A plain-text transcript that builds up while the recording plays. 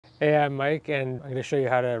Hey, I'm Mike, and I'm going to show you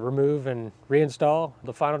how to remove and reinstall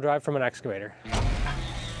the final drive from an excavator.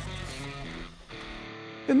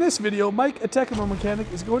 In this video, Mike, a Tekamo mechanic,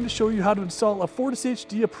 is going to show you how to install a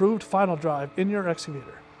FlangeLock approved final drive in your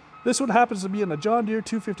excavator. This one happens to be in a John Deere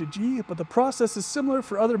 250G, but the process is similar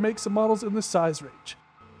for other makes and models in this size range.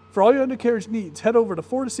 For all your undercarriage needs, head over to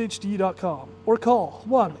FlangeLock or call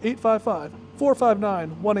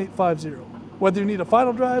 1-855-459-1850. Whether you need a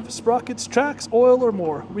final drive, sprockets, tracks, oil, or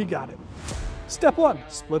more, we got it. Step 1,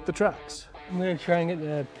 split the tracks. I'm going to try and get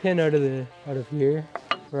the pin out of here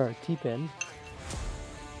for our T-pin.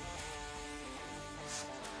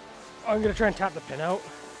 I'm going to try and tap the pin out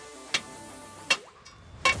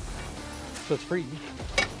so it's free.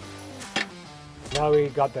 Now we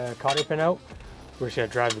got the cotter pin out, we're just going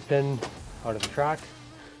to drive the pin out of the track.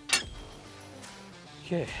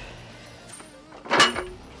 Okay.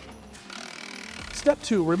 Step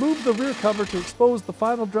 2, remove the rear cover to expose the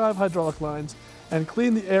final drive hydraulic lines and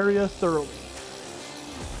clean the area thoroughly.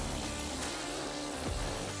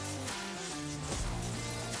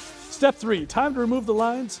 Step 3, time to remove the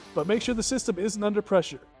lines, but make sure the system isn't under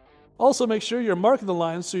pressure. Also make sure you're marking the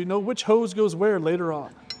lines so you know which hose goes where later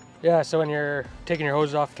on. Yeah, so when you're taking your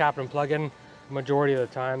hoses off cap and plug-in, the majority of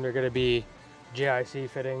the time they're going to be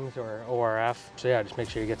JIC fittings or ORF. So yeah, just make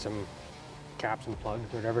sure you get some caps and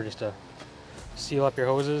plugs or whatever just to seal up your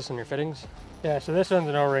hoses and your fittings. Yeah, so this one's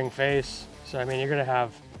an O-ring face. So I mean, you're going to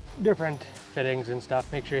have different fittings and stuff.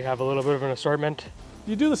 Make sure you have a little bit of an assortment.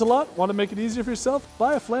 You do this a lot, want to make it easier for yourself?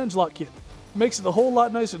 Buy a FlangeLock kit. It makes it a whole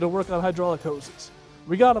lot nicer to work on hydraulic hoses.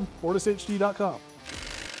 We got them, FlangeLock.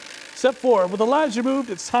 Step 4, with the lines removed,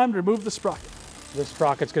 it's time to remove the sprocket. This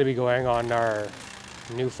sprocket's going to be going on our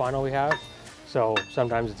new final we have. So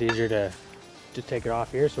sometimes it's easier to take it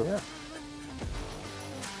off here, so yeah.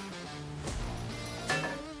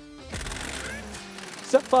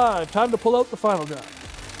 Step 5, time to pull out the final drive.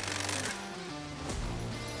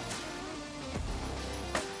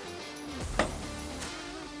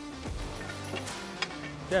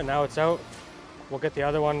 Yeah, now it's out. We'll get the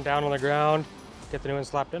other one down on the ground, get the new one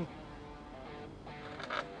slapped in.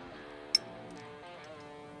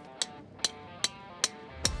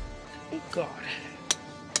 Oh God.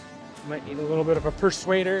 Might need a little bit of a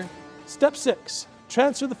persuader. Step 6,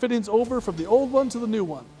 transfer the fittings over from the old one to the new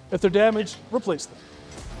one. If they're damaged, replace them.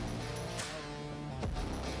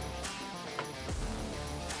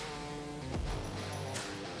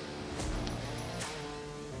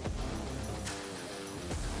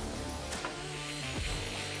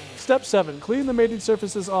 Step 7, clean the mating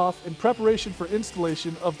surfaces off in preparation for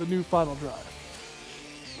installation of the new final drive.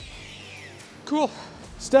 Cool.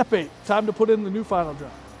 Step 8, time to put in the new final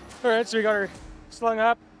drive. All right, so we got her slung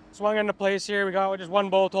up, swung into place here. We got just one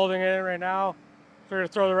bolt holding it in right now. So we're gonna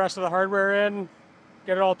throw the rest of the hardware in,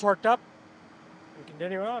 get it all torqued up, and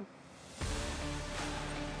continue on.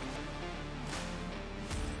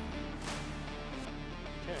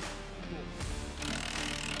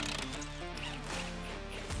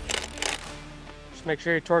 Just make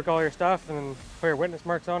sure you torque all your stuff and then put your witness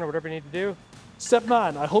marks on or whatever you need to do. Step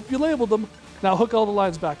 9, I hope you labeled them. Now hook all the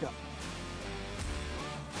lines back up.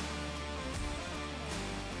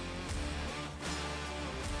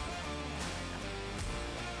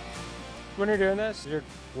 When you're doing this, your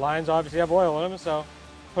lines obviously have oil in them, so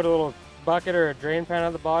put a little bucket or a drain pan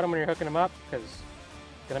at the bottom when you're hooking them up because it's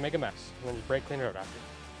gonna make a mess. And then just brake clean it out after.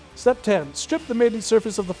 Step 10, strip the mating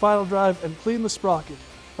surface of the final drive and clean the sprocket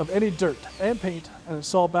of any dirt and paint and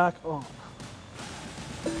install back on.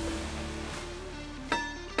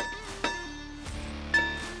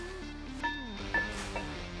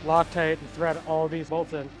 Loctite and thread all these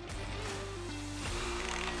bolts in.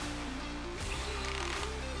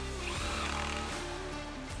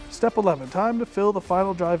 Step 11, time to fill the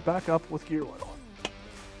final drive back up with gear oil.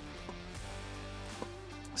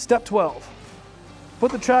 Step 12, put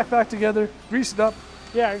the track back together, grease it up.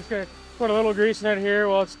 Yeah, I'm just gonna put a little grease in it here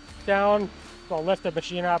while it's down. I'll lift the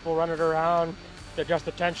machine up, we'll run it around, adjust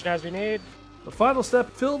the tension as we need. The final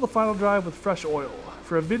step, fill the final drive with fresh oil.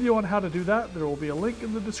 For a video on how to do that, there will be a link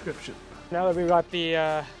in the description. Now that we've got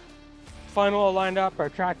the final lined up, our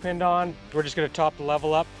track pinned on, we're just gonna top the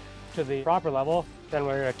level up to the proper level. Then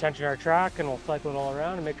we're gonna tension our track and we'll cycle it all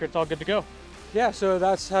around and make sure it's all good to go. Yeah, so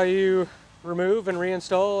that's how you remove and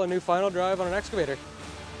reinstall a new final drive on an excavator.